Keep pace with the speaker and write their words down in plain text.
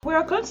We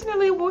are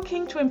continually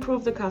working to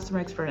improve the customer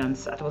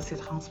experience at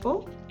OC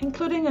Transport,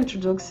 including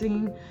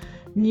introducing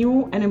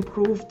new and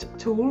improved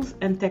tools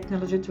and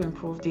technology to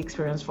improve the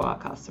experience for our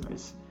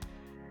customers.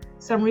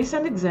 Some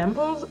recent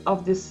examples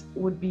of this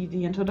would be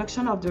the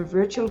introduction of the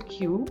virtual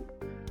queue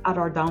at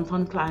our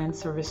downtown client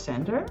service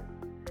center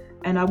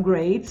and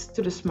upgrades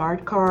to the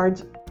smart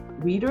card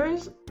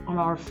readers on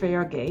our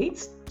fare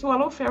gates to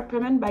allow fare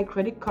payment by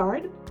credit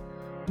card,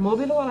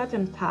 mobile wallet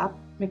and tap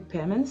make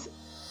payments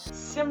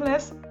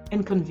seamless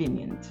and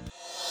convenient.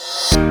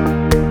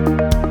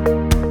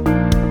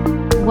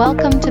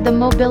 Welcome to the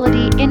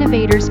Mobility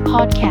Innovators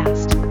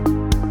Podcast.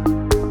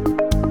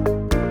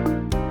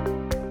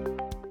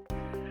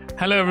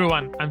 Hello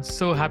everyone, I'm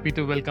so happy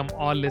to welcome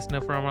all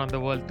listeners from around the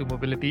world to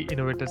Mobility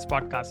Innovators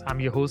Podcast. I'm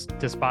your host,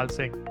 Jaspal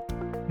Singh.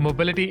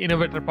 Mobility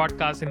Innovator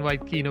Podcast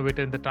invite key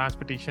innovators in the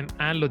transportation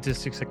and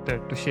logistics sector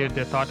to share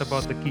their thought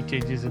about the key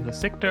changes in the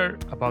sector,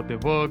 about their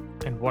work,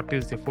 and what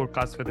is their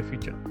forecast for the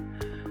future.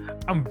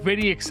 I'm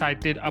very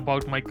excited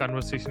about my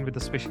conversation with a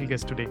special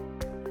guest today.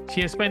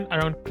 She has spent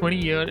around 20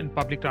 years in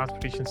public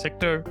transportation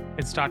sector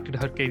and started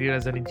her career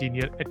as an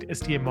engineer at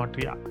STM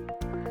Montreal.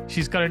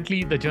 She's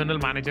currently the general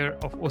manager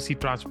of OC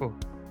Transport,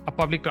 a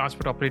public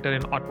transport operator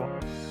in Ottawa,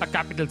 a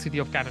capital city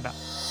of Canada.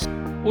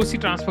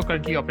 OC Transport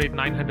currently operates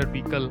 900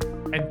 vehicles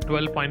and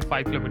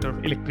 12.5 kilometers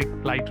of electric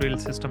light rail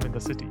system in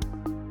the city.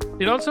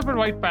 It also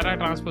provides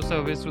para-transport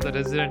service to the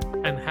resident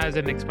and has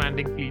an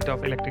expanding fleet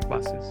of electric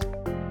buses.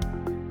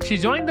 She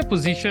joined the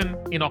position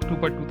in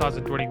October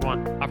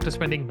 2021 after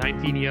spending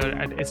 19 years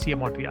at STM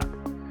Montreal.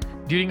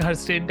 During her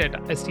stint at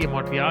STM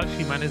Montreal,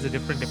 she managed a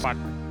different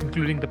department,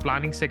 including the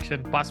planning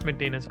section, bus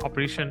maintenance,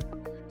 operation.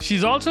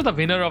 She's also the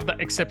winner of the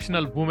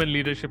Exceptional Women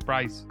Leadership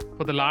Prize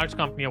for the large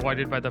company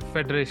awarded by the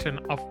Federation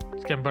of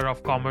Chamber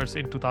of Commerce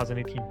in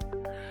 2018.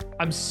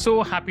 I'm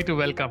so happy to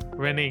welcome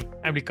Renée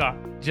Amilcar,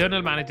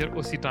 General Manager,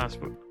 OC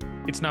Transport.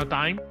 It's now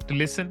time to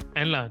listen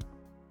and learn.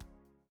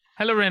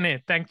 Hello,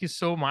 Renée. Thank you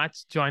so much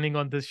for joining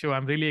on this show.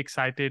 I'm really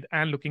excited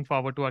and looking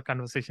forward to our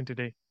conversation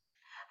today.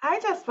 Hi,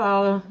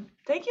 Jaspal.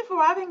 Thank you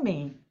for having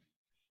me.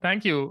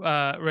 Thank you,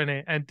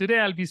 Renée. And today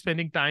I'll be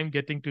spending time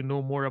getting to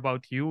know more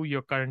about you,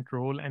 your current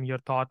role, and your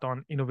thought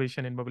on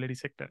innovation in mobility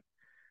sector.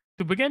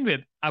 To begin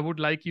with, I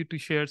would like you to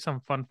share some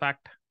fun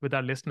fact with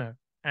our listener.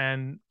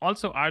 And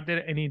also, are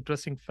there any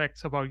interesting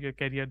facts about your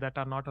career that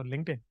are not on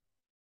LinkedIn?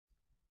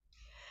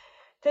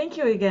 Thank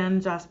you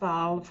again,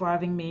 Jaspal, for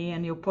having me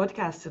and your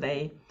podcast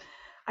today.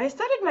 I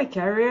started my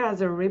career as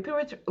a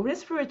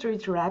respiratory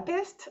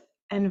therapist,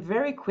 and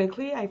very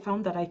quickly I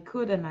found that I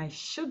could and I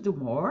should do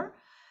more.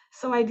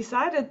 So I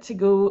decided to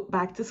go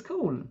back to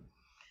school.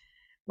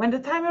 When the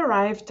time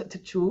arrived to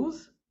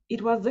choose,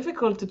 it was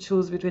difficult to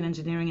choose between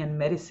engineering and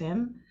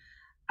medicine,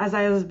 as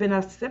I have been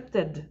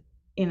accepted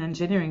in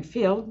engineering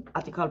field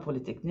at École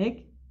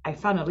Polytechnique. I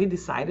finally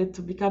decided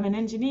to become an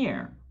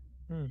engineer.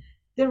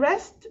 The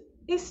rest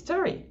is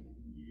story.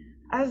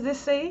 As they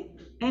say,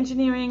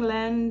 engineering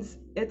lends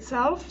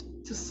itself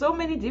to so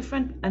many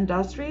different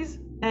industries,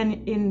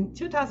 and in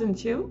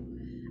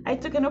 2002, I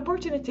took an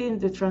opportunity in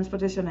the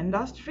transportation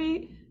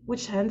industry,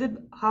 which ended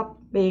up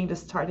being the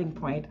starting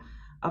point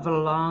of a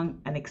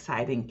long and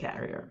exciting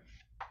career.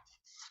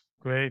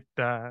 Great.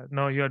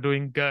 No, you're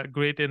doing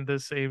great in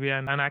this area.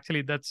 And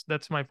actually,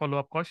 that's my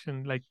follow-up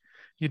question. Like,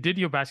 you did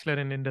your bachelor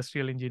in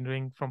industrial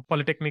engineering from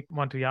Polytechnique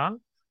Montreal.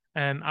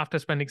 And after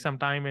spending some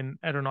time in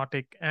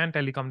aeronautic and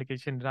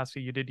telecommunication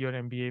industry, you did your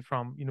MBA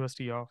from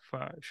University of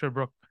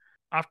Sherbrooke.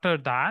 After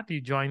that,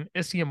 you joined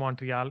STM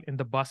Montreal in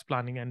the bus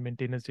planning and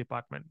maintenance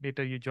department.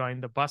 Later, you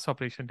joined the bus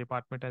operation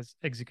department as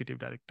executive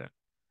director.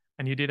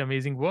 And you did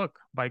amazing work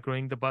by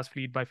growing the bus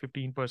fleet by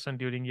 15%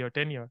 during your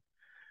tenure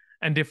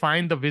and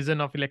defined the vision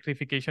of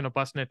electrification of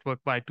bus network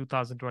by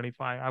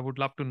 2025. I would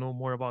love to know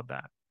more about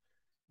that.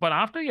 But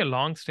after your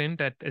long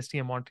stint at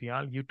STM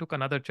Montreal, you took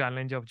another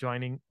challenge of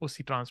joining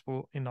OC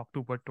Transport in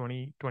October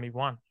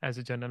 2021 as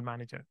a general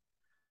manager.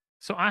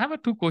 So I have a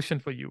two question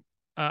for you.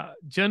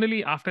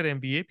 Generally, after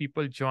MBA,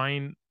 people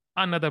join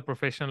another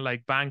profession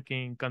like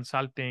banking,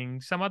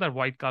 consulting, some other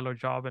white collar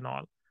job and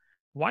all.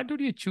 Why did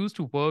you choose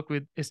to work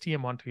with STM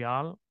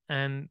Montreal?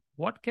 And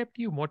what kept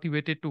you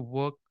motivated to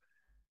work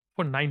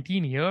for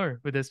 19 years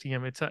with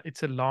STM?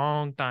 It's a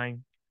long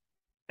time.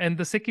 And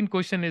the second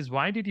question is,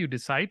 why did you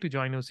decide to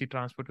join OC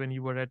Transport when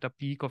you were at the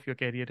peak of your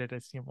career at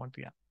STM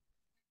Montreal?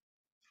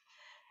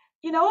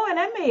 You know, an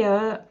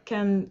MBA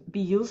can be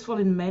useful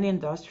in many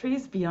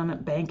industries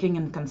beyond banking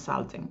and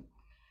consulting.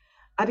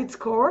 At its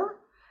core,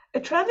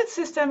 a transit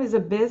system is a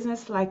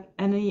business like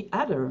any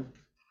other.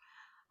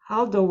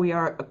 Although we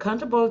are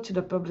accountable to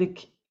the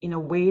public in a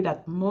way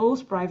that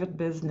most private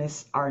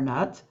business are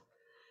not,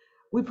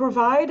 we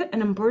provide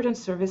an important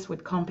service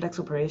with complex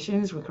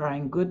operations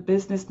requiring good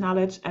business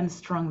knowledge and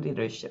strong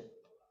leadership.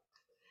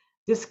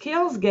 The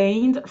skills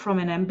gained from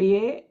an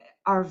MBA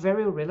are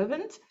very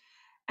relevant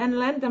and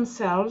lend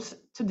themselves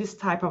to this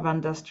type of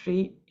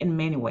industry in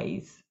many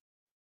ways.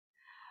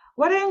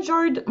 What I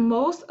enjoyed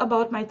most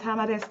about my time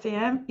at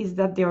STM is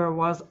that there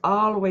was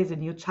always a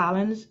new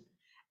challenge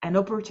and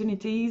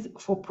opportunities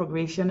for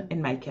progression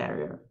in my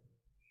career.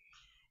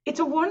 It's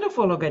a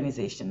wonderful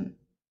organization.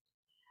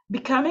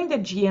 Becoming the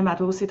GM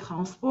at OC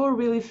Transport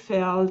really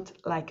felt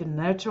like a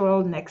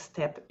natural next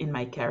step in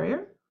my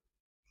career.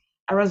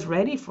 I was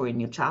ready for a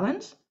new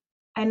challenge,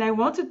 and I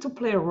wanted to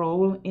play a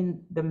role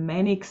in the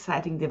many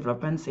exciting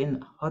developments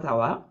in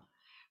Ottawa,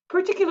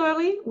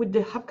 particularly with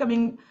the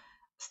upcoming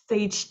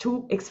Stage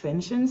 2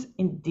 expansions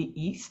in the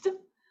east,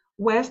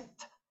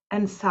 west,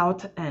 and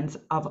south ends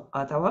of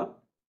Ottawa,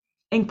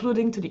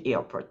 including to the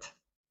airport.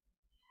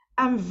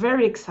 I'm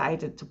very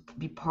excited to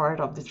be part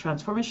of the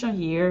transformation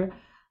here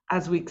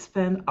as we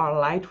expand our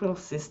light rail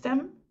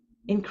system,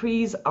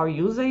 increase our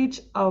usage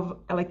of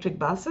electric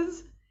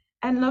buses,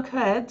 and look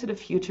ahead to the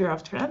future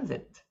of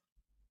transit.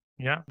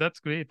 Yeah, that's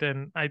great.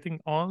 And I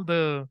think all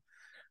the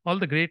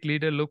great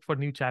leaders look for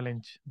new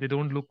challenge. They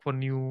don't look for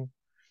new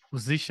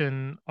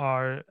position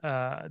or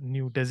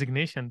new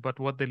designation, but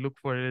what they look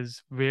for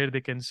is where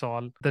they can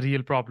solve the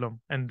real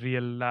problem and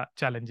real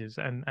challenges.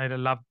 And I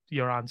love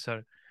your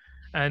answer.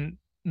 And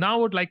now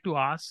I would like to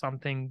ask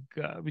something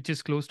which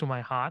is close to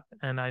my heart,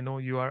 and I know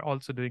you are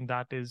also doing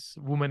that, is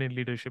women in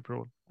leadership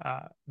role.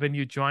 When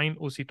you joined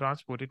OC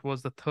Transport, it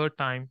was the third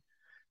time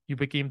you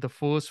became the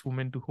first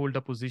woman to hold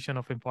a position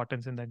of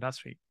importance in the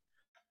industry.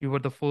 You were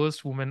the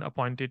first woman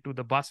appointed to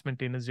the bus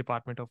maintenance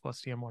department of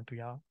Austria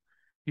Montreal.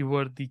 You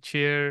were the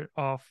chair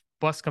of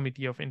bus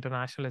committee of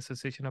International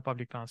Association of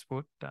Public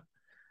Transport.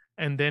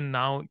 And then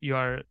now you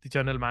are the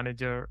general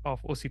manager of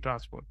OC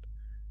Transport.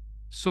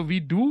 So we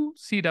do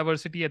see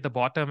diversity at the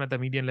bottom, at the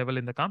median level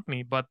in the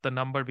company, but the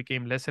number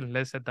became less and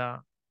less at the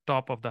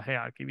top of the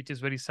hierarchy, which is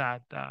very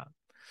sad.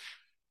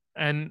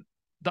 And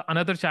the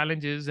another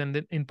challenge is,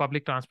 and in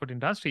public transport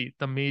industry,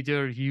 the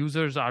major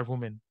users are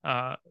women.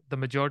 The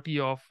majority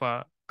of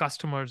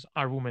customers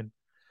are women,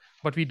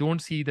 but we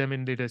don't see them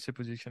in leadership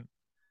position.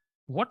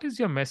 What is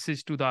your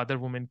message to the other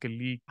women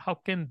colleague? How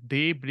can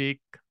they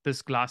break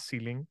this glass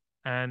ceiling?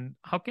 And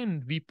how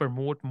can we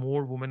promote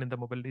more women in the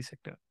mobility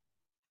sector?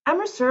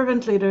 I'm a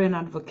servant leader and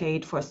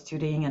advocate for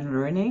studying and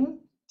learning.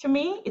 To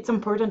me, it's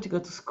important to go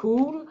to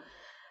school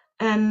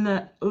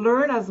and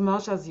learn as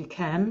much as you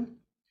can.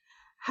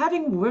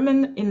 Having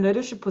women in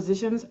leadership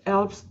positions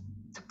helps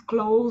to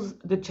close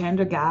the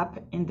gender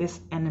gap in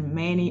this and in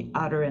many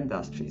other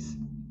industries.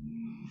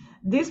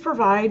 This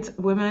provides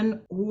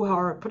women who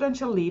are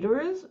potential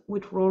leaders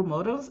with role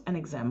models and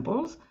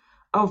examples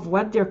of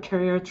what their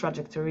career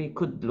trajectory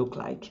could look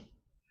like.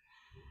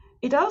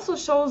 It also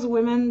shows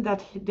women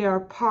that they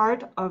are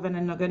part of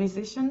an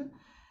organization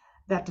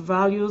that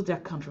values their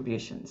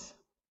contributions.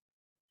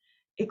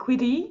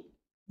 Equity,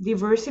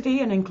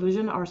 diversity, and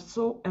inclusion are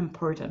so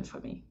important for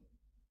me.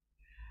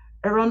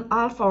 Around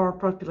half our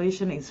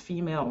population is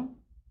female.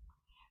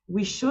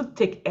 We should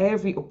take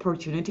every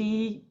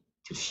opportunity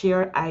to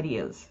share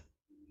ideas.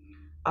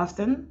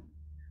 Often,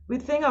 we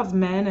think of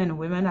men and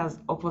women as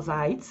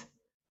opposites,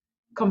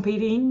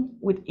 competing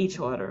with each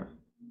other.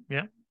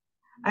 Yeah.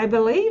 I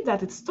believe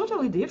that it's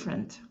totally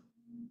different.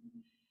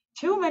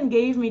 Two men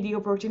gave me the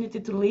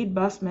opportunity to lead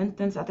bus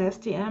maintenance at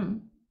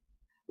STM,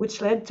 which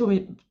led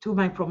to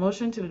my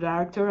promotion to the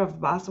director of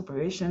bus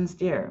operations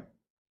there.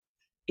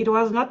 It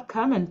was not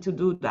common to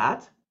do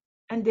that,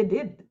 and they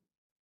did.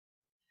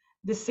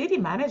 The city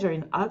manager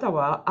in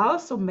Ottawa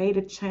also made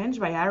a change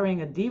by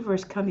hiring a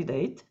diverse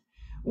candidate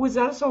who is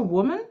also a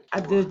woman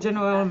at the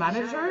general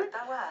manager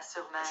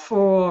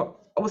for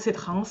OC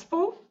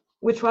Transport,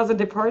 which was a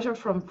departure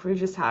from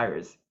previous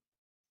hires.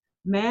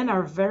 Men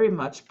are very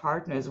much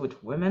partners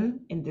with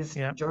women in this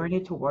Yeah.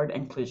 journey toward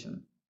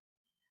inclusion.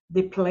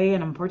 They play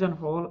an important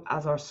role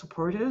as our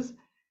supporters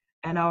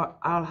and our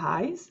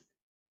allies.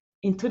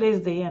 In today's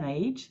day and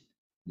age,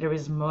 there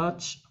is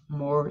much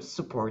more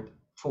support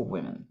for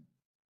women.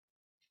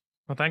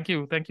 Well, thank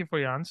you. Thank you for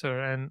your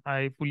answer. And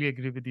I fully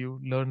agree with you.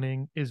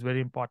 Learning is very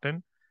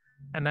important.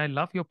 And I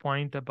love your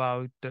point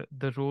about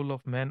the role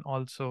of men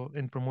also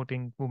in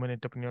promoting women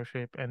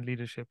entrepreneurship and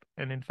leadership.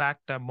 And in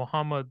fact,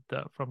 Mohammed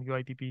from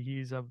UITP, he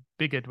is a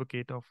big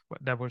advocate of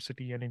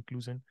diversity and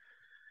inclusion.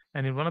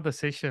 And in one of the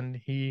session,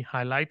 he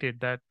highlighted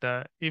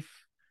that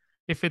if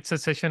it's a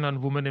session on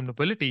women in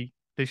mobility,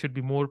 there should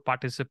be more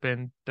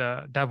participant,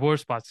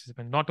 diverse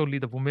participant, not only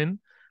the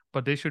women,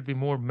 but there should be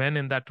more men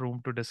in that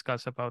room to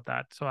discuss about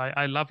that. So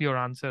I love your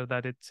answer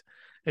that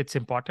it's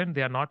important.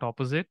 They are not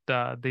opposite.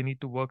 They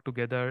need to work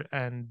together,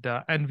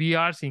 and we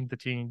are seeing the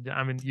change.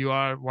 I mean, you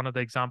are one of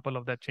the example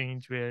of that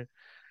change where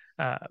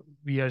uh,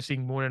 we are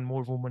seeing more and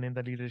more women in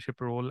the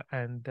leadership role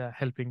and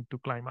helping to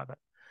climb up.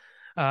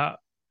 Uh,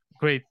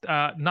 Great.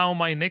 Now,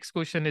 my next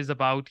question is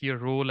about your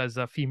role as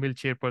a female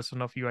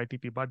chairperson of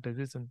UITP Bud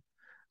Division.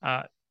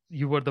 Uh,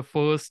 you were the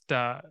first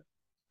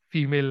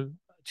female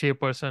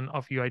chairperson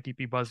of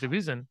UITP Bus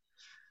Division,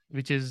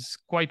 which is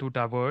quite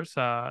diverse.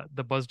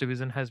 The bus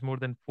division has more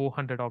than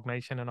 400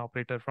 organizations and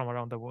operators from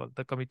around the world.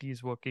 The committee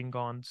is working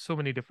on so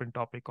many different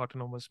topics: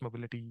 autonomous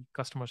mobility,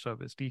 customer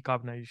service,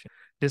 decarbonization,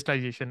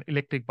 digitization,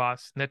 electric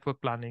bus,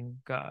 network planning,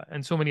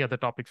 and so many other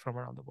topics from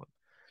around the world.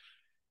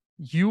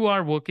 you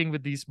are working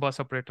with these bus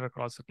operators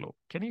across the globe.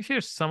 Can you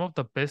share some of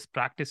the best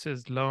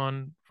practices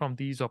learned from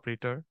these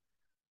operators?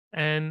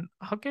 And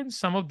how can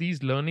some of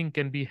these learning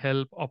can be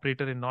help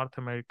operator in North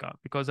America?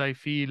 Because I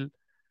feel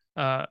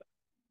uh,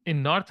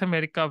 in North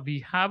America we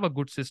have a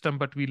good system,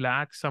 but we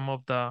lack some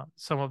of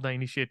the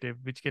initiative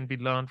which can be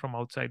learned from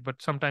outside.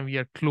 But sometimes we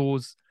are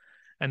close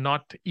and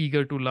not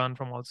eager to learn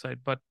from outside.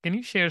 But can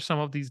you share some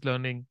of these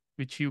learning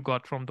which you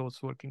got from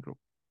those working group?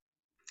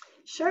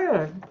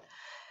 Sure.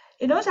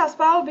 You know,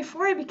 Jaspal,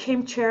 before I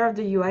became chair of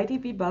the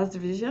UITP bus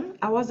division,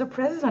 I was the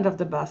president of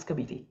the bus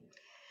committee.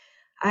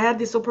 I had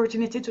this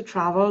opportunity to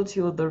travel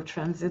to other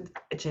transit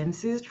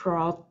agencies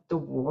throughout the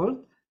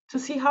world to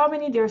see how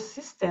many their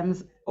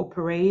systems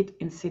operate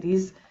in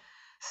cities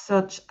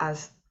such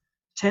as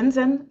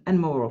Shenzhen and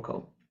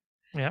Morocco.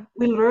 Yeah.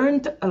 We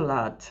learned a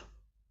lot.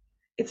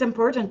 It's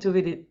important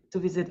to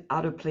visit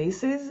other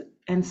places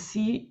and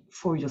see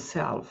for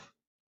yourself.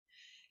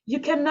 You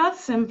cannot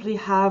simply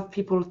have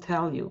people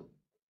tell you.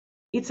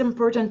 It's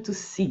important to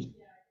see.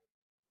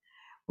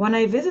 When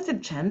I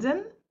visited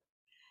Shenzhen,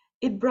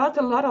 it brought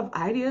a lot of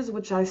ideas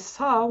which I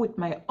saw with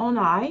my own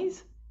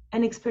eyes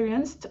and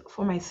experienced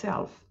for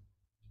myself.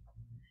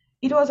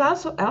 It was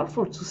also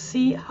helpful to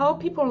see how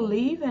people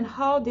live and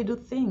how they do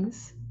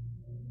things.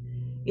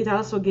 It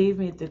also gave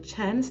me the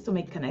chance to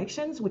make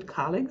connections with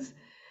colleagues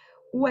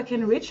who I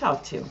can reach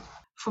out to.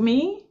 For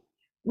me,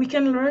 we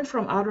can learn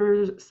from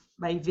others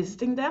by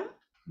visiting them.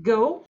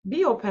 Go,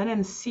 be open,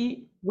 and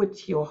see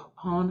with your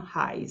own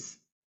eyes.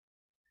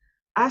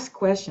 Ask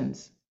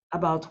questions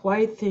about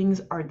why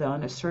things are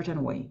done a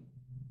certain way.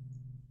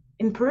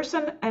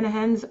 In-person and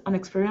hands-on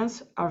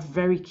experience are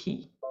very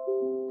key.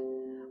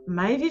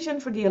 My vision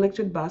for the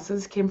electric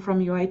buses came from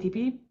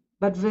UITP,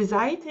 but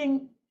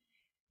visiting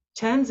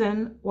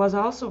Shenzhen was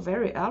also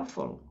very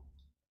helpful,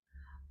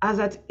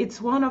 as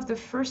it's one of the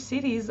first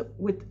cities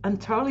with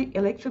entirely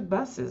electric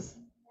buses.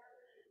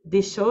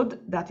 They showed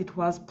that it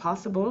was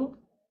possible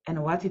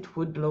and what it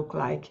would look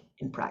like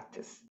in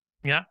practice.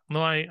 Yeah,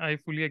 no, I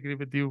fully agree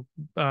with you.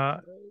 Uh,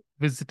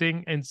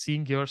 Visiting and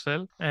seeing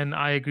yourself, and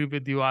I agree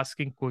with you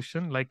asking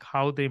question like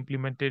how they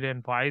implemented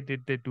and why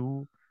did they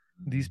do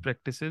these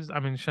practices.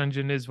 I mean,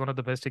 Shenzhen is one of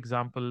the best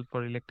example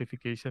for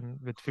electrification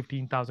with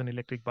 15,000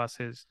 electric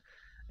buses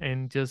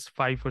in just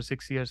 5 or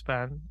 6 years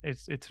span.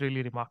 It's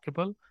really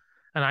remarkable,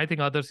 and I think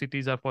other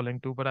cities are following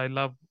too. But I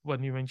love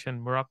when you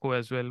mentioned Morocco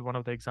as well, one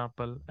of the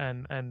example,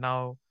 and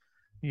now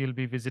you'll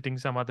be visiting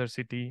some other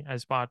city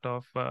as part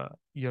of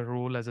your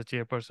role as a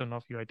chairperson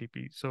of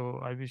UITP.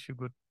 So I wish you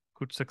good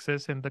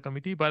success in the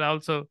committee, but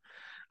also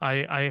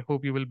I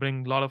hope you will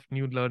bring a lot of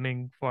new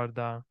learning for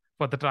the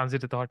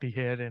transit authority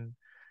here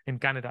in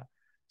Canada.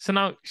 So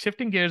now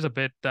shifting gears a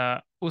bit,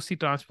 OC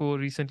Transpo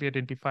recently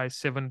identified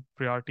 7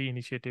 priority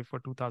initiatives for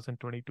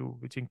 2022,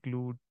 which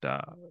include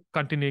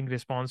continuing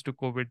response to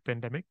COVID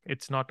pandemic.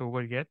 It's not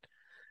over yet,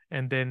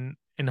 and then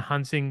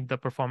enhancing the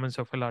performance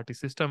of LRT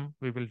system.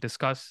 We will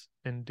discuss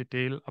in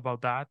detail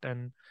about that.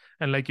 And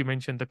like you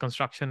mentioned, the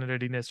construction and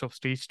readiness of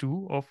stage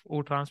 2 of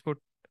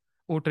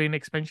O train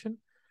expansion.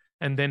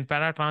 And then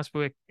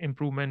paratransport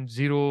improvement,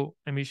 zero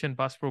emission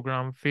bus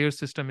program, fare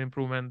system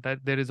improvement. That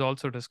there is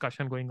also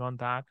discussion going on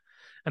that.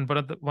 And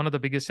one of the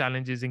biggest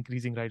challenges is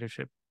increasing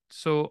ridership.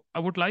 So I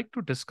would like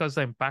to discuss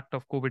the impact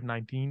of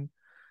COVID-19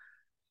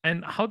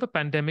 and how the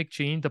pandemic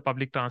changed the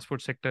public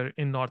transport sector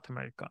in North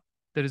America.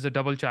 There is a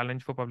double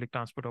challenge for public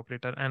transport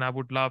operator, and I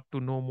would love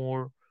to know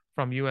more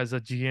from you as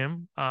a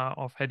GM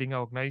of heading an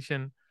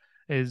organization.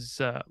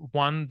 Is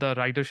one, the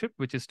ridership,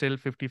 which is still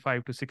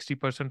 55 to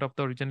 60% of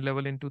the original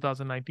level in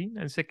 2019,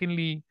 and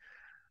secondly,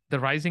 the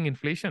rising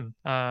inflation.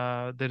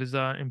 There is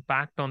an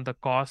impact on the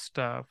cost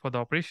for the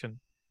operation.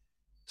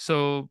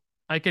 So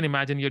I can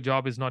imagine your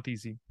job is not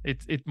easy.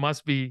 It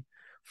must be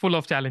full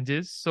of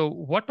challenges. So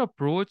what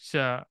approach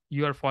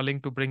you are following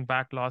to bring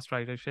back lost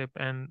ridership,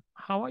 and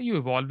how are you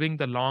evolving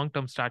the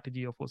long-term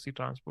strategy of OC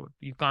Transport?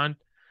 You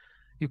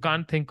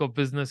can't think of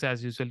business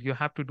as usual. You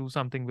have to do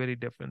something very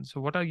different. So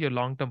what are your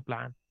long-term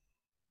plan?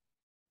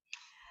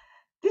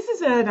 This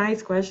is a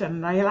nice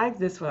question. I like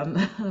this one,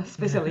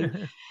 especially.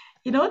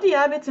 You know, the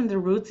habits and the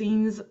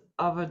routines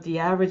of the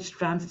average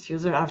transit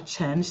user have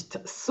changed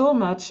so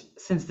much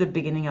since the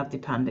beginning of the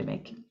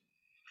pandemic.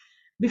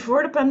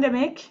 Before the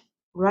pandemic,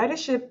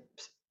 ridership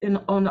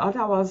on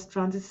Ottawa's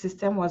transit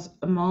system was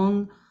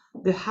among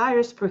the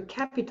highest per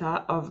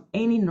capita of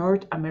any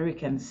North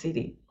American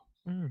city.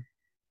 Mm.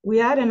 We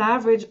had an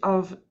average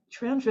of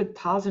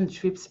 300,000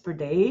 trips per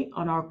day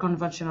on our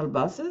conventional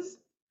buses,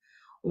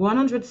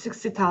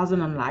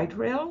 160,000 on light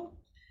rail,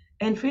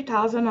 and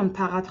 3,000 on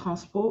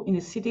paratransport in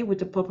a city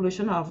with a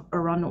population of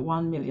around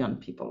 1 million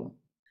people.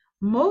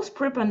 Most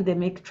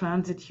pre-pandemic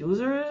transit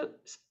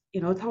users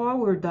in Ottawa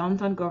were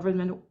downtown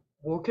government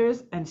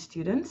workers and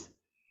students.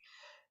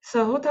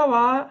 So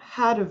Ottawa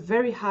had a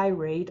very high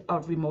rate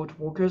of remote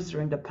workers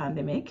during the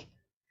pandemic,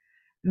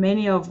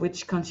 many of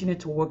which continue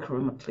to work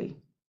remotely.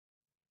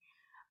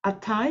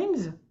 At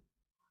times,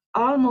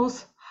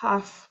 almost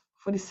half,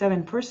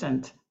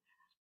 47%,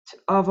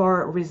 of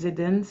our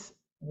residents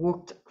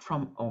worked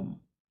from home.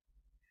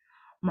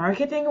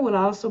 Marketing will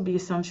also be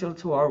essential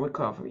to our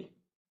recovery.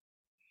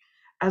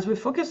 As we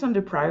focus on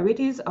the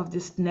priorities of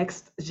this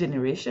next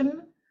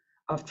generation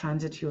of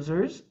transit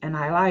users and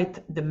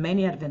highlight the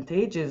many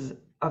advantages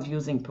of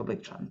using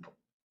public transport.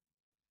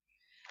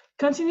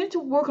 Continue to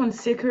work on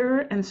secure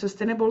and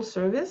sustainable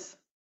service,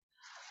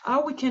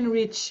 how we can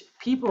reach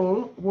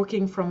people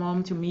working from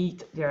home to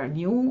meet their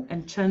new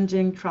and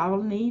changing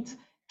travel needs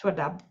to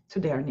adapt to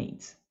their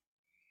needs.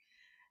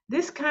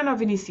 This kind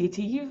of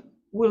initiative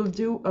will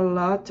do a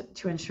lot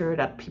to ensure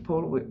that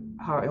people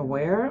are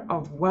aware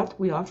of what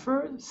we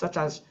offer, such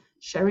as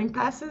sharing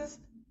passes,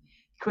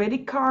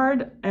 credit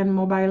card and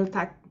mobile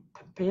tap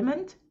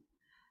payment,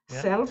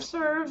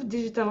 self-serve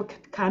digital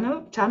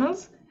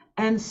channels,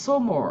 and so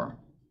more.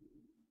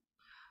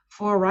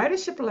 For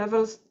ridership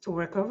levels to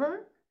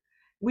recover,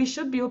 we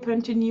should be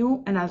open to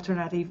new and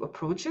alternative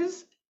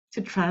approaches to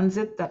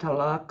transit that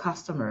allow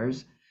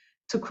customers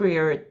to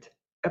create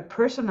a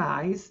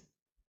personalized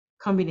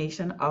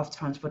combination of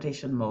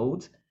transportation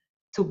modes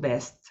to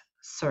best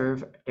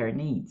serve their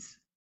needs.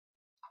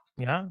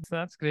 Yeah, so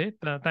that's great.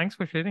 Thanks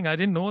for sharing. I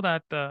didn't know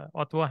that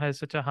Ottawa has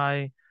such a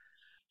high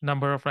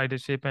number of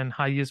ridership and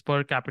highest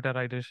per capita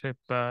ridership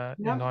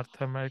in Yep.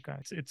 North America.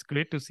 It's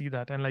great to see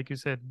that. And like you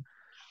said,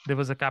 there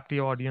was a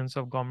captive audience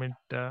of government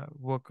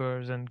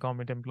workers and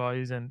government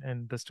employees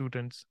and the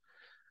students.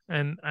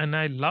 And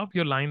I love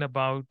your line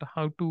about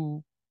how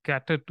to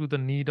cater to the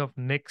need of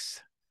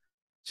next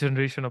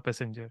generation of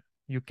passenger.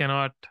 You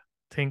cannot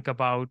think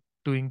about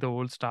doing the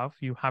old stuff.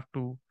 You have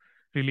to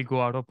really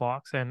go out of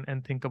box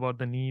and think about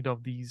the need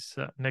of these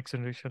next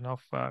generation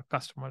of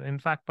customer. In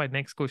fact, my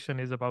next question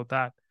is about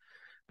that,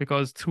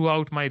 because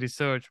throughout my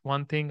research,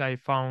 one thing I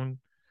found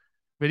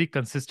very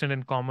consistent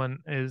and common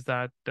is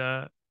that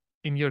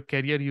in your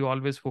career you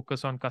always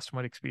focus on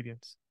customer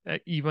experience.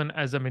 Even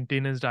as a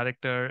maintenance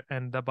director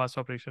and the bus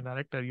operation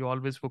director, you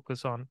always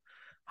focus on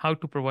how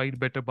to provide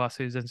better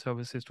buses and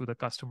services to the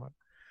customer.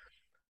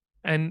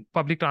 And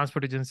public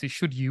transport agencies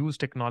should use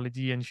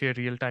technology and share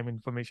real-time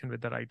information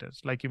with the riders,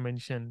 like you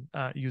mentioned,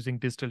 using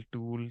digital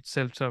tools,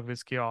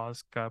 self-service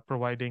kiosk,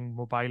 providing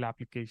mobile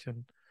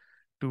application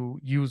to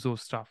use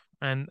those stuff.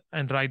 And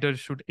riders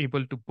should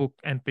able to book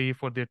and pay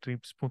for their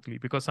trip smoothly,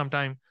 because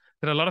sometimes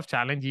there are a lot of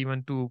challenge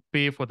even to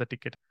pay for the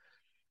ticket.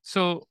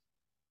 So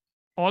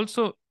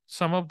also,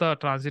 some of the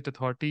transit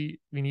authority,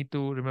 we need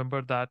to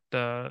remember that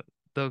the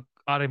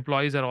our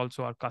employees are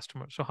also our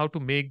customers. So how to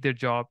make their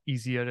job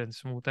easier and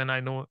smooth. And I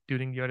know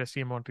during your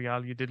SCM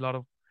Montreal, you did a lot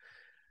of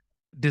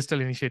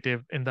digital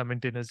initiative in the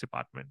maintenance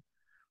department.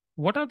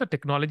 What are the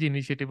technology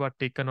initiative are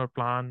taken or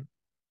planned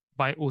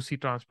by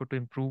OC Transport to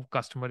improve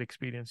customer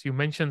experience? You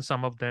mentioned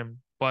some of them,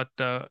 but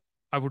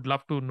I would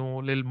love to know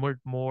a little bit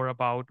more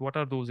about what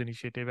are those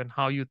initiatives and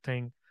how you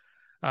think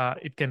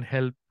it can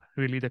help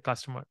really the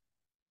customer.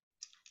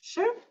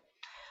 Sure.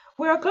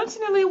 We are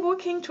continually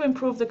working to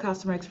improve the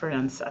customer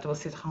experience at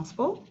OC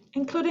Transport,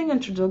 including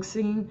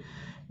introducing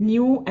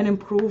new and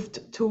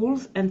improved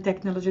tools and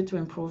technology to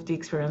improve the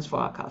experience for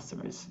our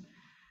customers.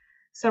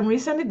 Some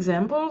recent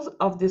examples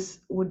of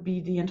this would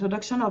be the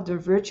introduction of the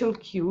virtual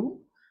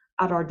queue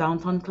at our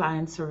downtown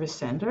client service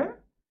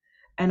center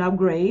and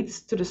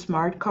upgrades to the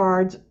smart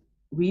card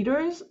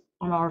readers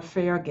on our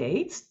fare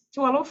gates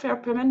to allow fare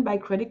payment by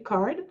credit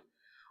card,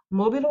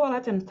 mobile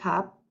wallet, and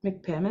tap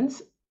make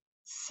payments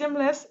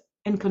seamless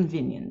and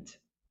convenient.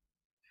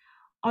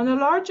 On a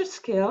larger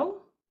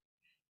scale,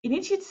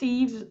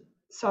 initiatives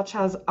such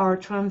as our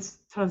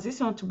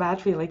transition to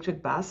battery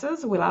electric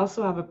buses will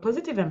also have a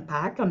positive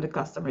impact on the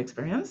customer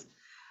experience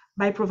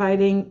by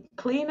providing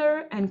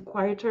cleaner and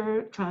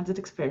quieter transit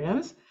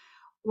experience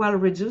while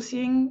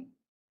reducing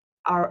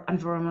our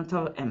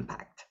environmental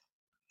impact.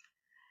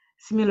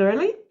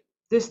 Similarly,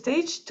 the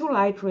Stage 2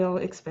 light rail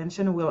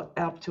expansion will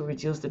help to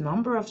reduce the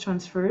number of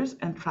transfers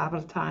and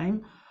travel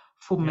time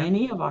for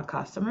many of our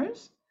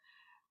customers,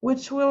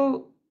 which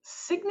will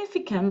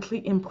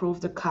significantly improve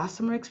the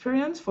customer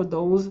experience for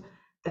those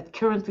that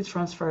currently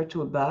transfer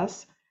to a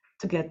bus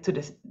to get to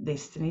the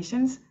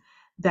destinations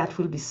that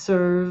will be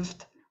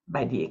served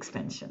by the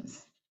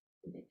expansions.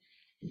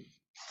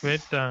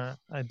 Great.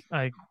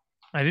 I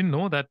didn't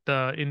know that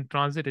in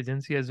transit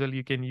agency as well,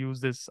 you can use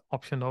this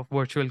option of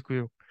virtual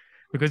queue,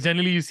 because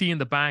generally you see in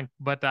the bank,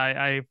 but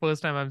I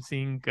first time I'm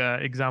seeing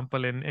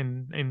example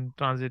in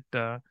transit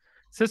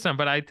system.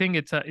 But I think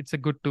it's a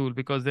good tool,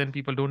 because then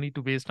people don't need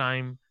to waste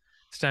time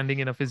standing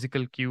in a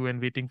physical queue and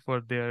waiting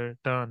for their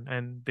turn,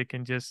 and they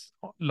can just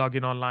log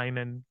in online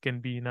and can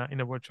be in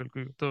a virtual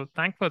queue. So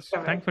thanks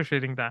for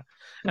sharing that.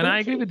 And I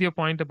Thank agree you. with your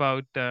point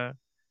about the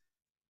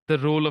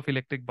role of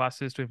electric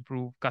buses to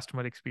improve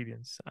customer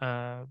experience.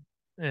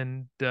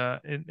 In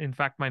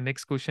fact, my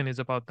next question is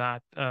about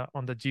that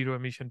on the zero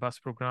emission bus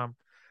program.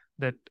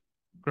 That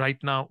right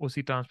now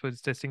OC Transport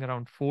is testing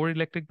around 4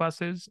 electric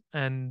buses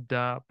and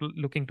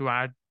looking to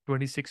add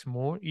 26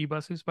 more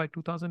e-buses by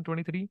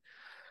 2023.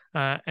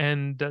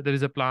 And there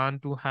is a plan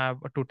to have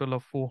a total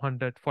of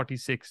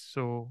 446.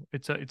 So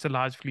it's a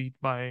large fleet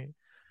by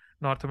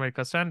North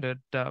America standard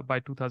by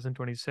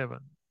 2027.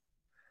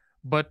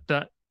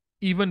 But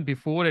even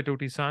before at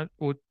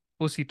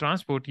OC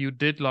Transport, you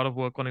did a lot of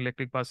work on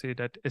electric buses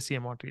at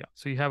SCM Montreal.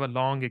 So you have a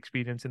long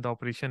experience in the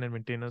operation and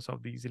maintenance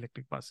of these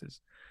electric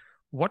buses.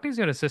 What is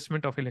your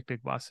assessment of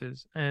electric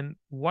buses, and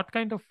what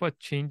kind of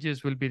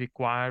changes will be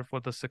required for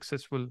the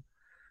successful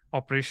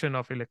operation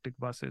of electric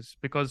buses?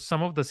 Because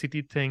some of the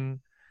city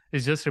thing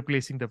is just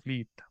replacing the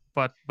fleet,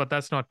 but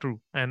that's not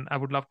true. And I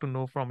would love to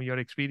know from your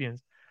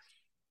experience.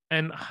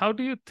 And how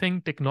do you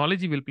think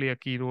technology will play a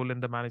key role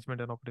in the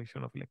management and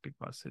operation of electric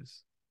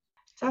buses?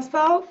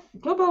 Jaspal,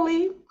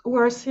 globally,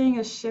 we're seeing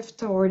a shift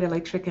toward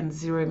electric and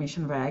zero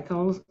emission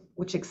vehicles,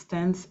 which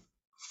extends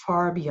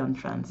far beyond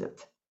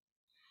transit.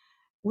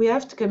 We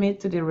have to commit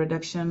to the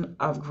reduction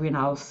of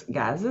greenhouse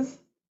gases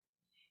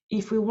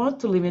if we want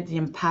to limit the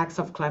impacts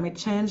of climate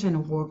change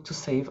and work to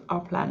save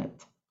our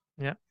planet.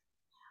 Yeah.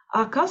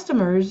 Our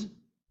customers,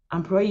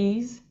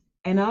 employees,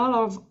 and all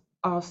of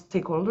our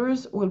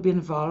stakeholders will be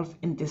involved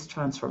in this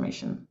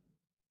transformation.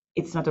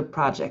 It's not a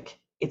project,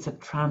 it's a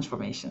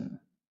transformation.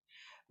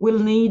 We'll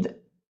need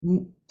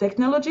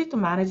technology to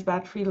manage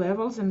battery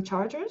levels and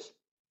chargers.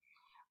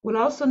 We'll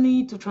also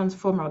need to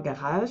transform our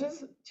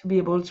garages to be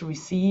able to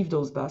receive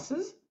those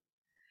buses.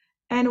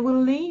 And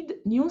we'll need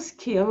new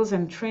skills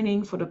and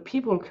training for the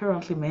people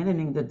currently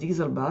managing the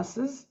diesel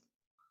buses.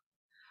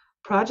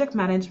 Project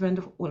management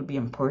will be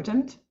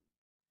important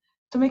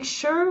to make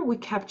sure we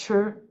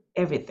capture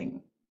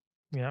everything.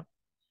 Yeah.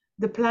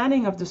 The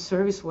planning of the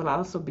service will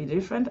also be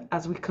different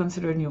as we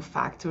consider new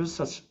factors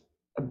such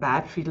as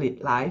battery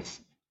life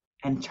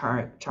and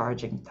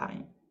charging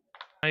time.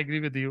 I agree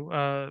with you.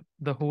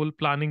 The whole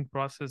planning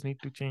process need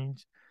to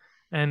change.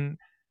 And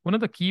one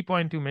of the key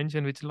point you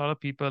mentioned, which a lot of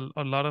people,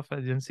 a lot of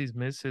agencies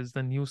miss, is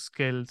the new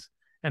skills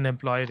an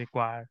employee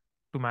require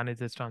to manage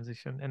this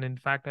transition. And in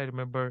fact, I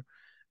remember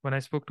when I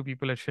spoke to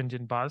people at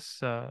Shenzhen Bus,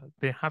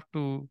 they have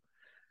to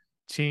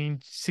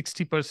change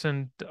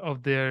 60%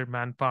 of their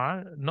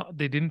manpower. Not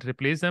they didn't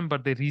replace them,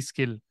 but they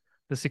reskill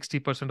the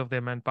 60% of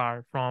their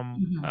manpower from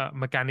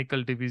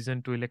mechanical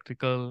division to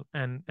electrical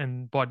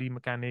and body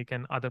mechanic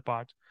and other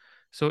parts.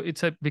 So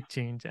it's a big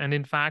change. And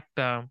in fact,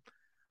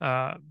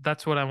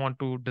 that's what I want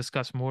to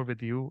discuss more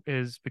with you,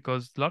 is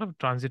because a lot of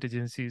transit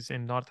agencies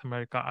in North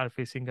America are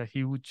facing a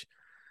huge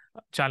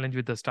challenge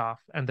with the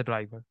staff and the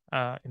driver.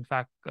 In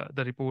fact,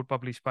 the report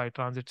published by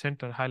Transit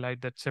Center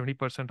highlight that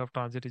 70% of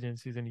transit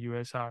agencies in the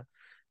US are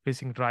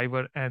facing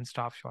driver and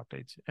staff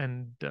shortage.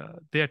 And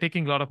they are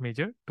taking a lot of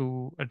measure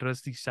to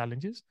address these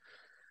challenges.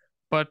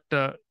 But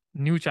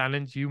new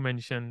challenge you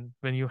mentioned,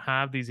 when you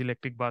have these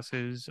electric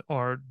buses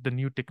or the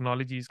new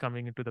technologies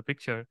coming into the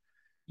picture,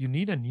 you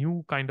need a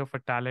new kind of a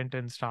talent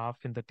and staff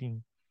in the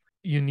team.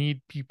 You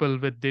need people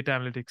with data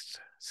analytics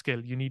skill.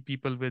 You need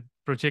people with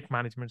project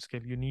management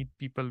skill. You need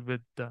people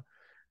with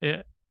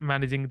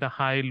managing the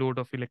high load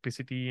of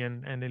electricity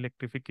and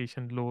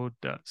electrification load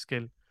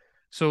skill.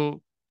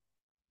 So,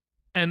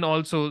 and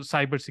also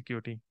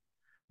cybersecurity.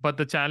 But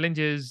the challenge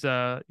is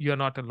you're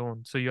not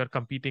alone. So you're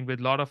competing with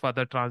a lot of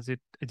other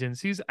transit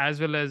agencies as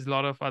well as a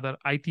lot of other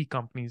IT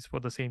companies for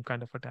the same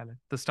kind of a talent,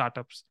 the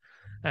startups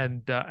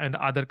and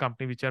other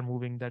companies which are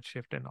moving that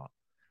shift and all.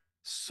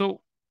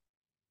 So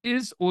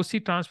is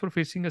OC Transfer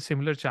facing a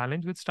similar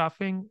challenge with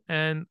staffing,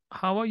 and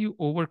how are you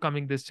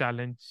overcoming this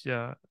challenge?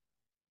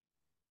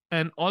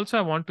 And also,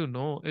 I want to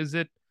know,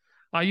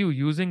 are you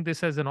using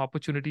this as an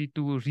opportunity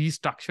to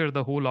restructure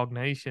the whole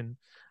organization?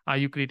 Are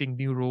you creating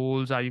new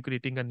roles? Are you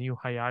creating a new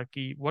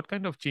hierarchy? What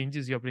kind of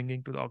changes you're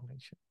bringing to the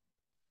organization?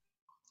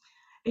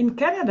 In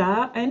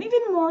Canada, and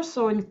even more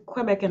so in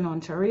Quebec and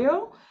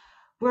Ontario,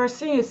 we're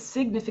seeing a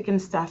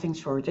significant staffing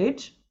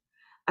shortage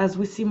as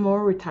we see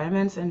more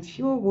retirements and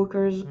fewer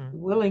workers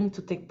willing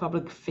to take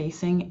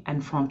public-facing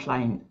and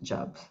frontline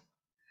jobs.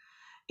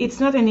 It's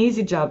not an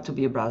easy job to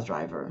be a bus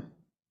driver.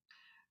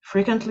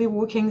 Frequently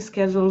working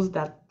schedules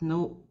that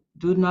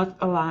do not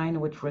align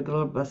with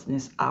regular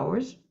business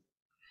hours.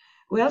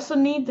 We also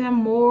need them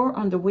more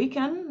on the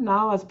weekend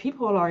now, as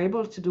people are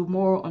able to do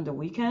more on the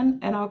weekend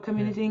and are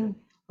commuting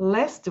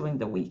less during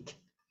the week.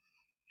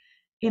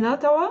 In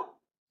Ottawa,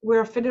 we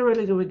are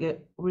federally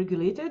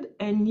regulated,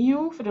 and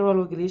new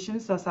federal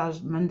regulations such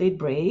as mandate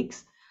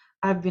breaks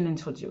have been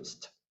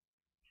introduced.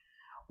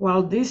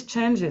 While these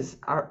changes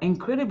are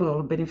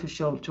incredibly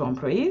beneficial to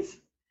employees,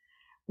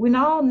 we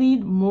now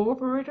need more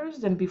operators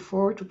than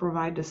before to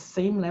provide the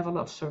same level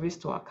of service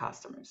to our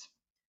customers.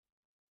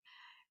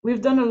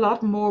 We've done a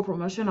lot more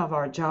promotion of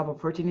our job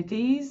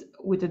opportunities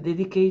with a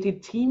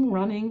dedicated team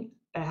running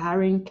a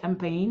hiring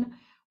campaign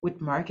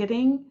with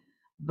marketing,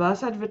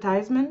 bus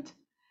advertisement,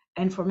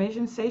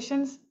 information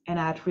sessions, and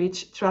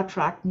outreach to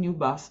attract new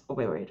bus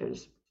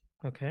operators.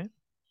 Okay.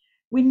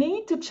 We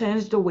need to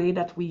change the way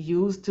that we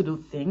used to do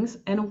things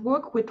and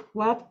work with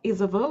what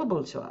is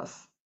available to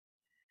us.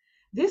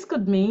 This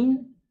could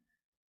mean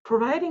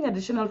providing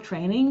additional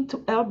training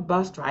to help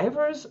bus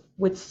drivers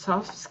with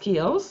soft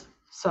skills,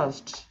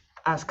 such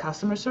as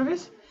customer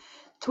service,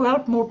 to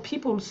help more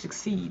people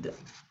succeed.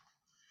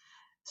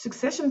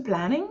 Succession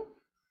planning,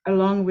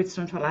 along with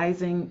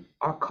centralizing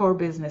our core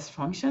business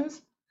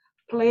functions,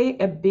 play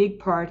a big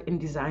part in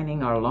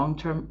designing our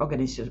long-term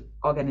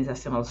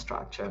organizational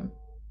structure.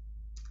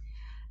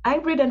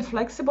 Hybrid and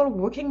flexible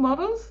working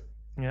models,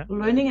 Yeah.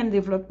 learning and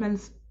development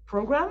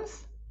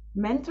programs,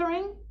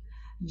 mentoring,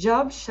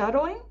 job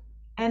shadowing,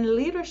 and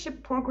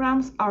leadership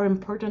programs are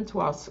important to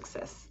our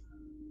success.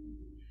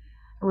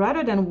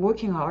 Rather than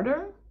working harder,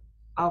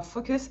 our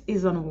focus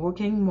is on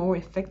working more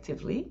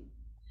effectively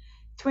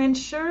to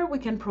ensure we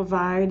can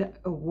provide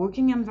a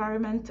working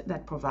environment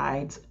that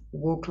provides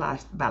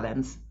work-life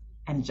balance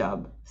and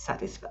job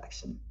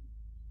satisfaction.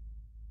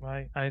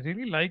 I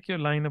really like your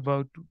line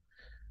about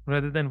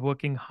rather than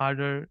working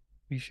harder,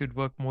 we should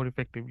work more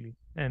effectively.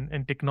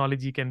 And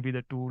technology can be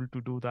the tool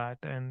to do that.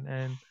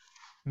 And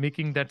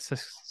making that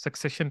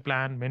succession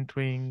plan,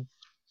 mentoring,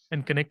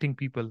 and connecting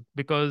people.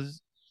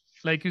 Because,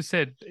 like you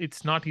said,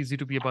 it's not easy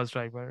to be a bus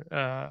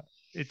driver.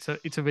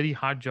 It's a very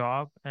hard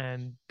job,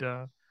 and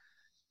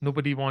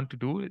nobody want to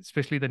do,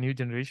 especially the new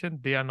generation.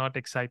 They are not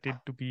excited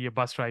to be a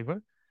bus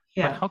driver.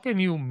 But Yeah, how can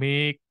you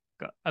make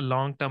a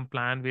long-term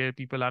plan where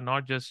people are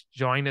not just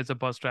join as a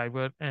bus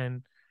driver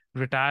and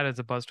retire as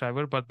a bus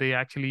driver, but they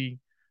actually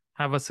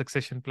have a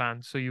succession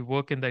plan? So you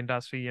work in the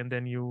industry and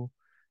then you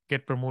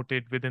get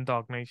promoted within the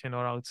organization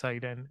or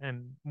outside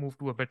and move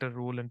to a better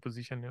role and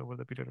position over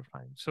the period of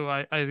time. So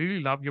I really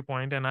love your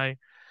point, and I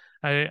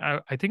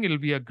think it'll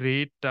be a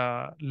great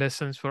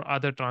lessons for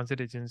other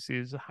transit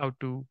agencies how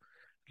to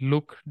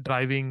look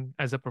driving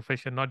as a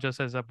profession, not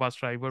just as a bus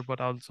driver, but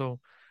also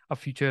a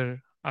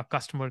future a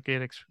customer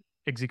care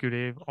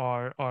executive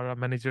or a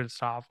manager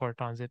staff or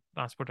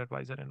transport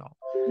advisor and all.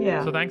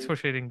 yeah. So thanks for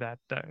sharing that.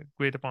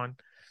 Great point.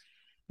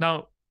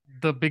 Now,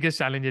 the biggest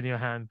challenge in your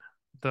hand,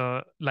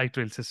 the light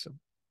rail system.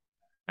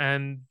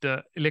 And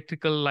the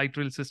electrical light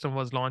rail system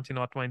was launched in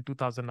Ottawa in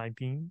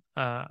 2019.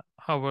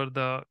 However,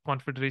 the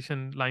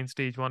Confederation Line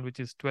Stage 1, which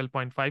is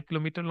 12.5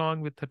 kilometer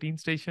long with 13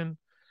 station,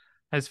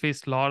 has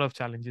faced a lot of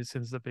challenges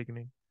since the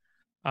beginning,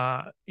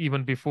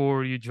 even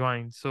before you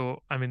join.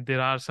 So, I mean,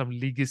 there are some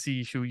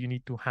legacy issue you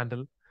need to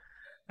handle,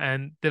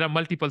 and there are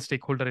multiple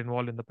stakeholder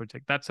involved in the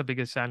project. That's the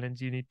biggest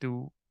challenge. You need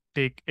to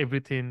take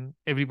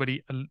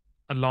everybody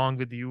along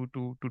with you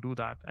to do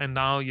that. And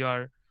now you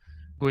are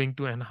going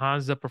to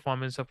enhance the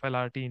performance of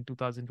LRT in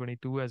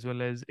 2022, as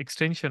well as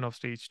extension of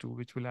stage 2,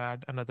 which will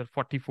add another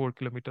 44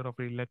 kilometer of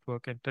rail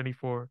network and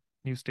 24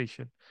 new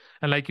station.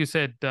 And like you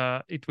said,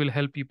 it will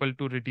help people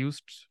to reduce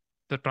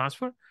the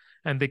transfer,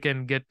 and they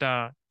can get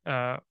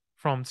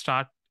from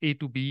start A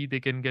to B, they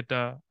can get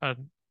a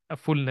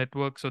full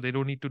network, so they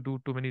don't need to do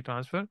too many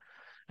transfer.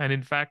 And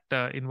in fact,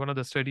 in one of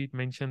the study, it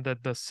mentioned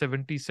that the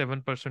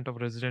 77% of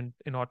resident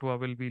in Ottawa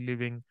will be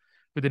living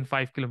within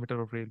 5 kilometers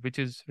of rail, which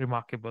is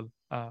remarkable.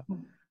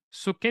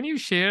 So can you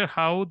share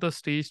how the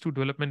stage 2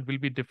 development will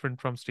be different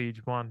from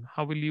stage 1?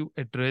 How will you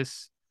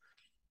address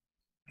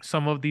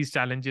some of these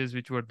challenges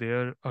which were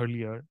there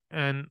earlier,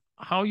 and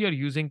how you're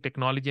using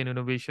technology and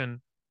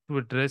innovation to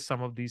address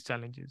some of these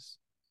challenges?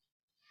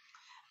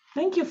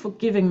 Thank you for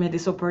giving me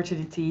this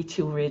opportunity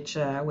to reach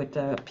with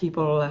the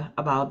people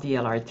about the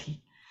LRT.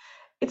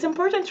 It's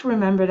important to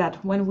remember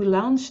that when we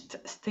launched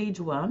stage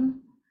 1,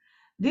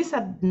 this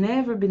had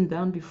never been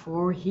done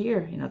before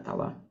here in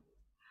Ottawa.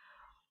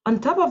 On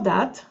top of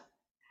that,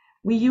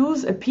 we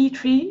use a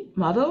P3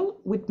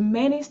 model with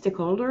many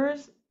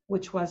stakeholders,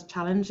 which was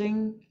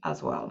challenging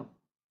as well.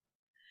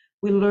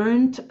 We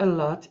learned a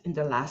lot in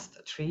the last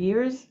 3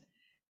 years,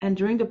 and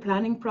during the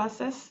planning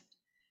process,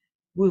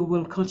 we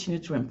will continue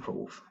to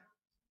improve.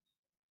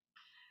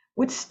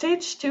 With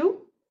stage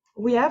 2,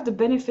 we have the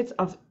benefits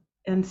of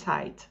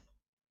insight.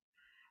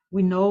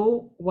 We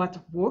know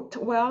what worked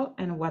well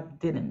and what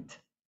didn't.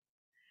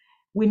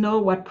 We know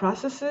what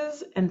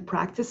processes and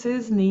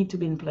practices need to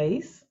be in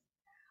place,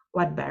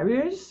 what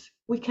barriers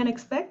we can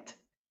expect,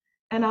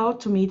 and how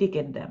to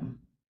mitigate them.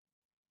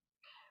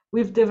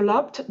 We've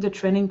developed the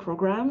training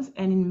programs,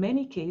 and in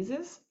many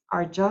cases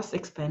are just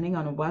expanding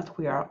on what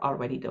we are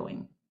already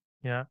doing.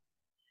 Yeah.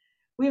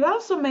 We've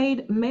also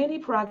made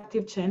many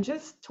proactive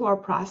changes to our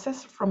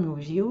process, from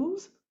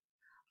reviews,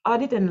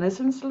 audit, and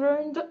lessons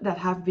learned that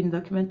have been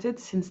documented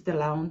since the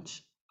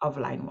launch of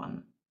Line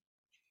 1.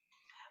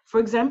 For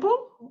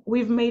example,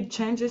 we've made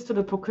changes to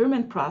the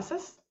procurement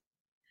process,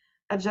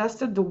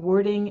 adjusted the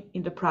wording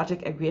in the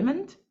project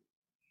agreement,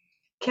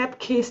 kept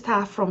key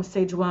staff from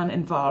stage 1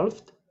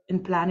 involved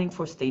in planning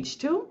for stage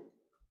 2,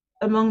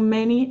 among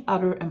many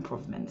other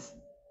improvements.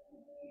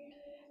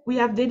 We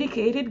have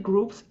dedicated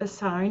groups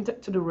assigned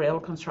to the rail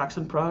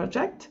construction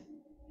project,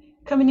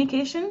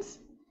 communications,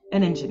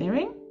 and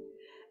engineering,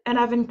 and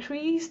have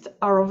increased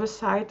our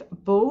oversight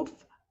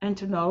both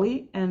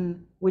internally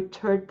and with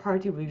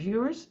third-party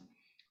reviewers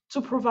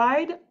to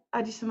provide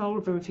additional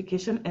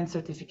verification and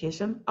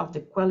certification of the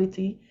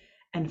quality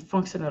and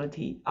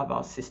functionality of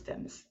our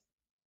systems.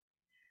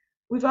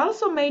 We've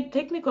also made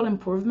technical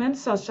improvements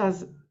such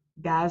as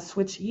gas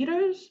switch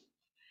heaters,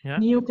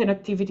 new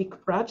connectivity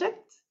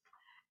projects,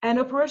 and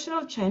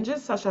operational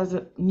changes such as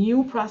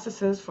new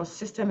processes for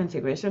system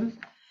integration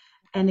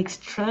and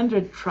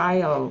extended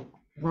trial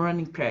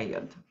running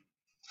period.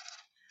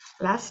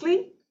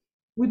 Lastly,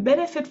 We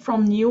benefit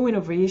from new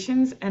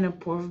innovations and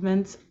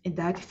improvements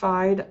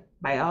identified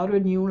by other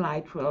new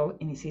light rail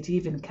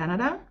initiatives in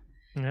Canada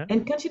Yeah.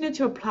 and continue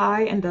to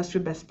apply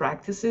industry best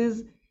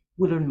practices.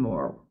 We learn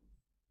more.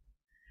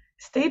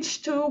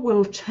 Stage two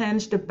will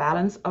change the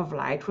balance of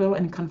light rail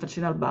and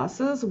conventional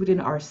buses within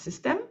our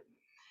system,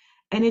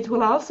 and it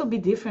will also be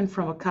different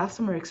from a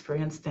customer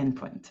experience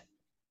standpoint.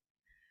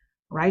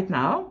 Right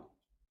now,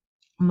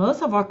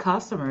 most of our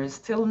customers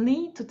still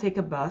need to take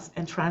a bus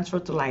and transfer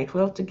to light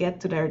rail to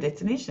get to their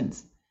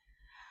destinations.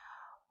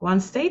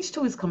 Once stage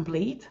two is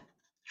complete,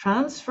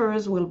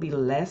 transfers will be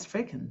less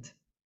frequent.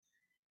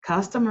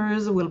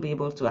 Customers will be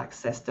able to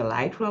access the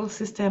light rail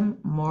system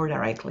more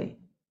directly.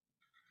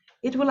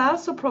 It will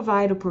also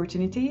provide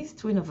opportunities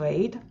to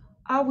innovate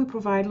how we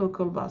provide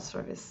local bus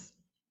service.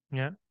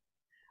 Yeah.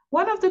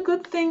 One of the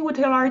good things with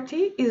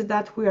LRT is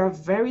that we are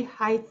very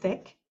high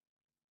tech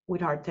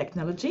with our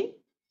technology.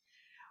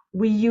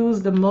 We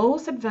use the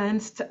most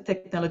advanced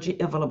technology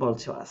available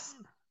to us.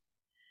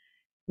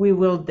 We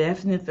will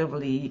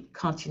definitely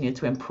continue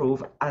to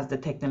improve as the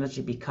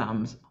technology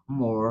becomes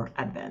more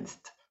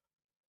advanced.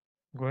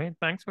 Great.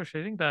 Thanks for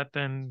sharing that.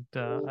 And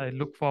I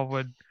look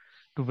forward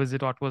to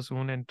visit Ottawa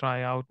soon and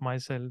try out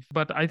myself.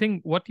 But I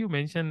think what you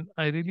mentioned,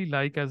 I really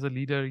like as a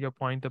leader, your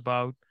point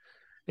about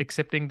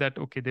accepting that,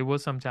 okay, there were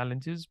some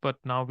challenges, but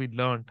now we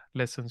learned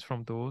lessons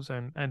from those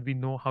and we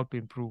know how to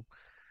improve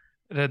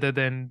rather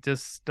than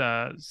just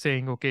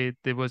saying, okay,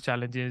 there were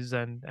challenges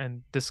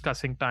and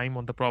discussing time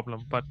on the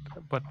problem. But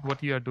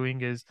what you are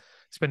doing is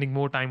spending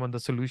more time on the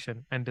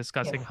solution and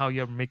discussing Yes, how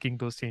you're making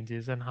those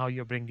changes and how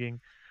you're bringing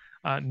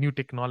new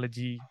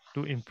technology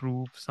to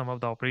improve some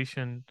of the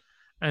operation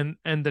and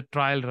the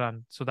trial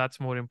run. So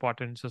that's more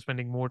important. So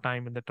spending more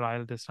time in the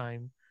trial this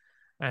time,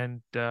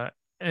 and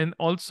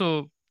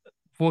also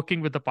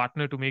working with the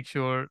partner to make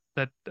sure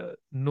that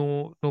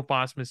no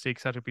past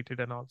mistakes are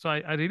repeated and all. So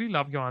I really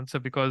love your answer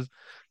because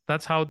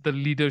that's how the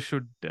leader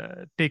should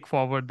take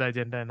forward the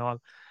agenda and all.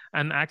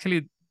 And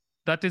actually,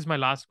 that is my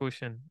last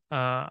question.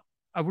 I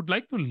would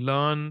like to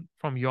learn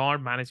from your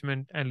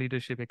management and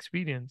leadership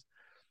experience.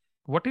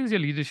 What is your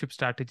leadership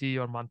strategy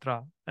or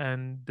mantra,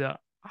 and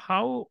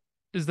how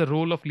is the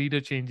role of leader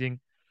changing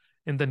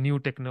in the new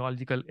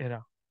technological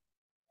era?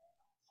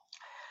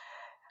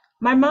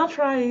 my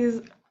mantra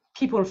is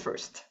people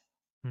first.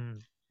 Hmm.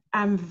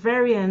 I'm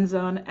very hands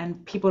on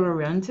and people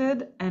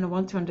oriented and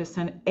want to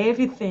understand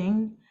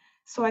everything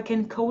so I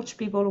can coach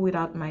people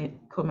without my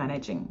co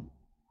managing.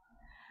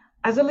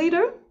 As a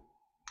leader,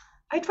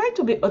 I try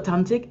to be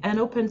authentic and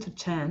open to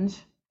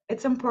change.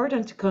 It's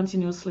important to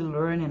continuously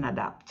learn and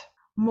adapt.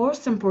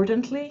 Most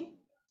importantly,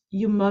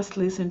 you must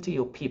listen to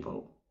your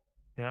people.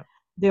 Yeah.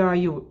 They are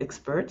your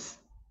experts,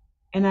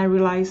 and I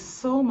rely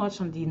so much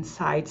on the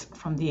insights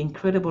from the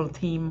incredible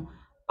team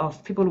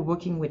of people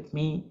working with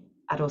me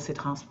at OC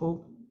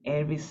Transpo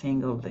every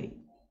single day.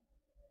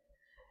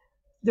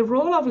 The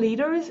role of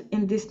leaders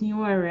in this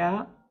new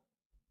area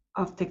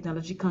of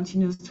technology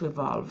continues to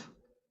evolve.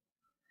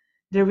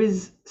 There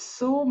is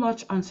so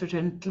much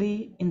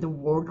uncertainty in the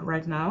world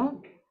right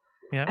now.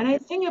 Yeah. And I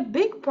think a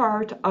big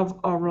part of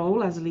our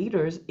role as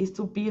leaders is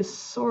to be a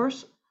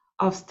source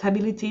of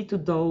stability to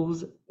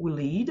those we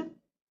lead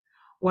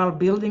while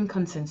building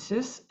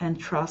consensus and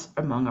trust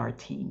among our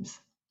teams.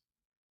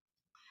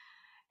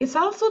 It's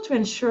also to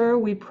ensure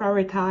we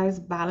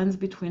prioritize balance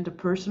between the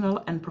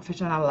personal and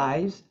professional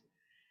lives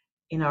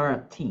in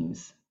our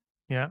teams.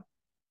 Yeah.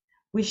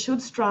 We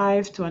should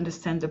strive to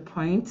understand the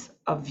point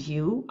of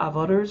view of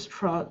others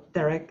through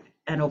direct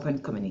and open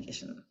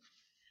communication.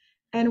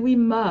 And we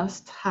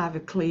must have a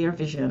clear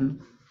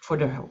vision for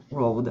the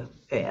road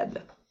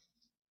ahead.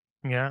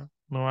 Yeah,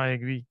 no, I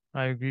agree.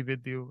 I agree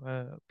with you.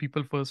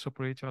 People first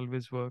approach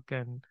always work.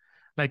 And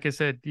like I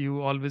said,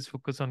 you always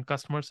focus on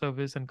customer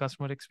service and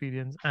customer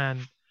experience. And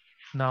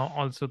now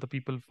also the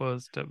people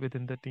first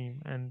within the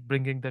team and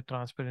bringing the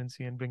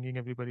transparency and bringing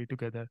everybody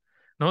together.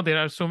 No, there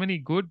are so many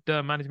good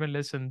management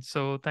lessons.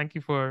 So thank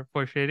you for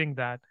sharing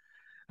that.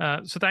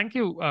 So thank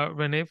you,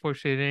 Renee, for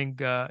sharing.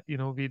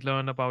 We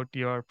learn about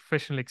your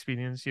professional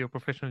experience, your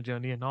professional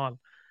journey, and all.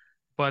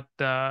 But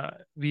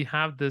we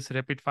have this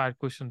rapid fire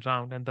question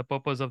round, and the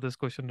purpose of this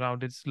question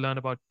round is to learn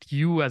about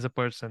you as a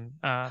person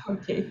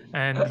Okay.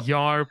 and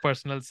your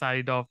personal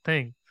side of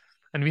thing.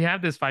 And we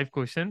have this 5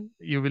 question.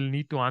 You will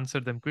need to answer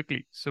them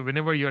quickly. So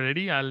whenever you're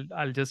ready,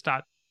 I'll just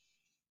start.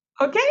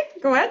 Okay,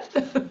 go ahead,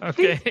 please.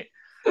 Okay.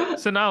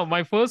 So now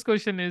my first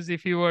question is,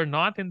 if you were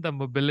not in the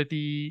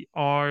mobility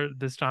or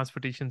this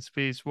transportation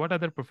space, what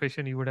other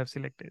profession you would have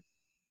selected?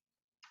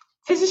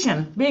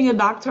 Physician, being a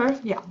doctor,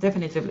 yeah,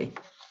 definitively.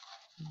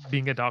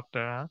 Being a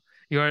doctor, huh?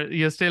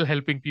 You're still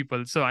helping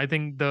people. So I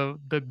think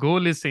the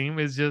goal is same,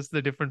 it's just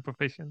the different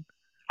profession.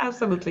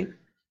 Absolutely.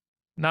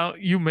 Now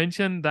you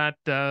mentioned that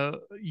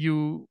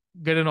you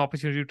get an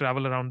opportunity to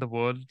travel around the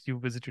world. You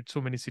visited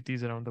so many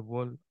cities around the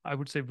world. I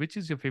would say, which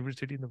is your favorite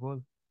city in the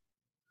world?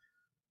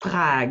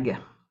 Prague.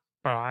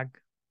 Prague.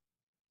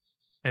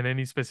 And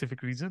any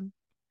specific reason?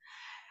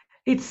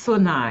 It's so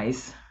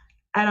nice.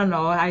 I don't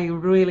know. I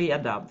really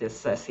adopt this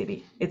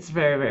city. It's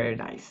very, very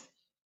nice.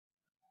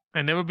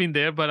 I've never been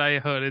there, but I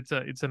heard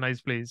it's a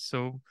nice place.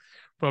 So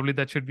probably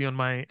that should be on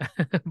my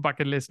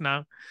bucket list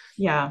now.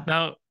 Yeah.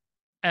 Now,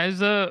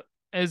 as a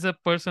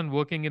person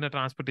working in a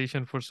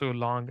transportation for so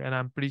long, and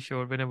I'm pretty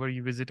sure whenever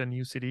you visit a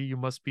new city, you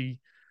must be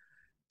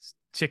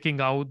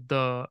checking out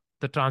the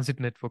transit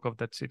network of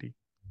that city.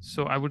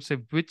 So I would say,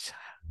 which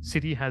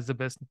city has the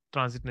best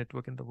transit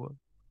network in the world?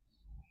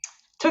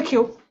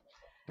 Tokyo,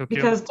 Tokyo.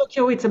 because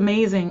Tokyo, it's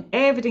amazing.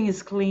 Everything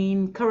is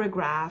clean,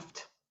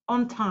 choreographed,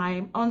 on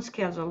time, on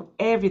schedule,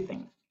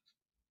 everything.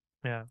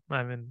 Yeah,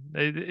 I mean,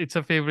 it's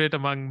a favorite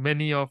among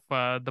many of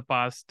the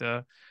past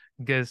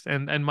guests,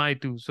 and my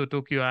too. So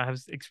Tokyo, I have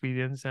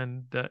experience,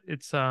 and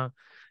it's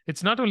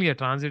not only a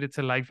transit; it's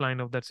a lifeline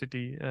of that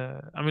city.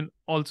 I mean,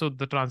 also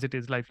the transit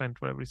is lifeline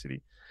for every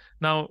city.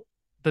 Now,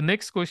 the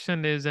next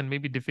question is, and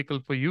maybe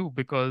difficult for you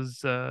because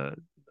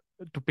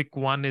to pick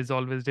one is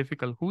always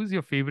difficult. Who is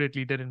your favorite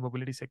leader in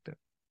mobility sector?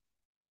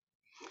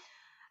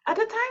 At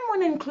a time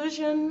when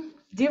inclusion,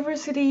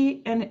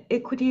 diversity, and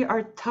equity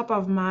are top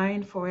of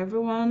mind for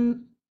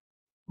everyone,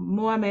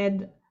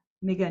 Mohamed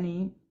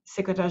Megani,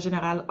 Secretary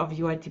General of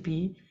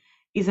UITP,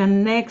 is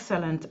an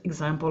excellent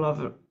example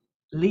of a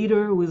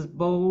leader who is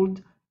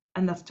bold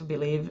and has to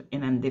believe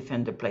in and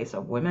defend the place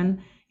of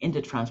women in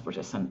the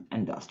transportation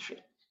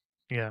industry.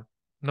 Yeah.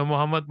 No,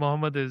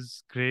 Muhammad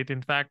is great.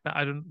 In fact,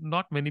 I don't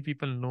not many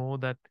people know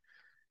that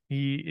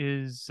he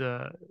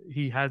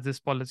has this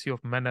policy of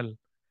Menel.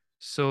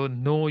 So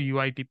no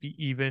UITP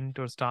event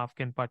or staff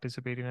can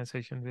participate in a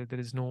session where there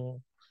is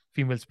no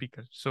female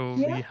speaker. So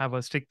Yeah, we have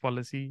a strict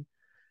policy.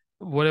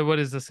 Whatever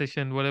is the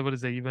session, whatever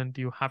is the event,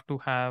 you have to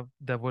have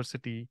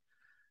diversity,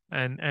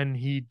 and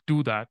he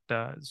do that.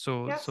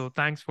 So yes.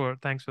 thanks for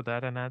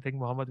that, and I think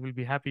Muhammad will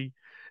be happy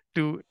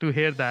to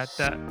hear that.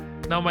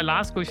 Now my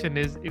last question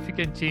is, if you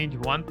can change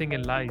one thing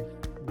in life,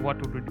 what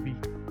would it be?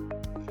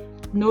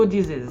 No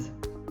disease.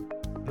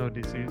 No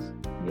disease.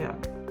 Yeah.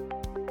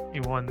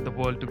 You want the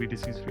world to be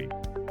disease free.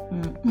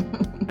 Mm.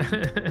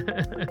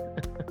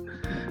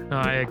 No,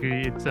 I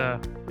agree. It's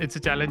a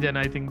challenge, and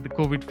I think the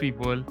COVID-free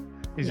world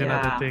is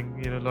another Yeah.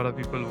 thing a lot of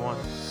people want.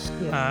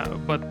 Yes.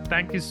 But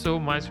thank you so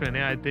much,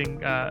 Renee. I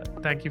think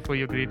thank you for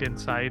your great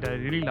insight. I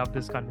really love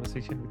this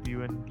conversation with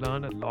you and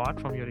learn a lot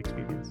from your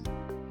experience.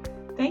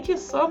 Thank you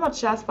so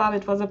much, Jasper.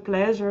 It was a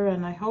pleasure,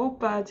 and I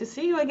hope to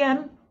see you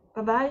again.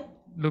 Bye bye.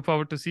 Look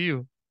forward to see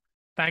you.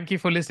 Thank you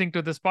for listening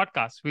to this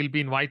podcast. We'll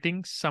be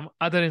inviting some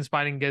other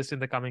inspiring guests in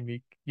the coming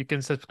week. You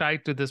can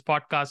subscribe to this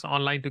podcast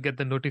online to get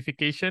the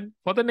notification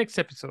for the next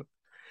episode.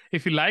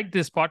 If you like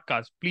this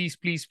podcast, please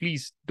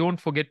don't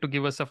forget to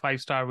give us a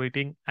 5-star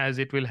rating, as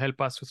it will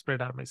help us to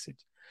spread our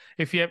message.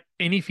 If you have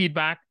any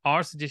feedback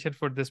or suggestion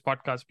for this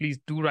podcast, please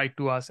do write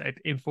to us at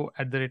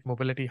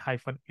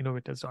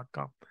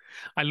info@mobility-innovators.com.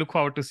 I look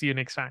forward to see you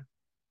next time.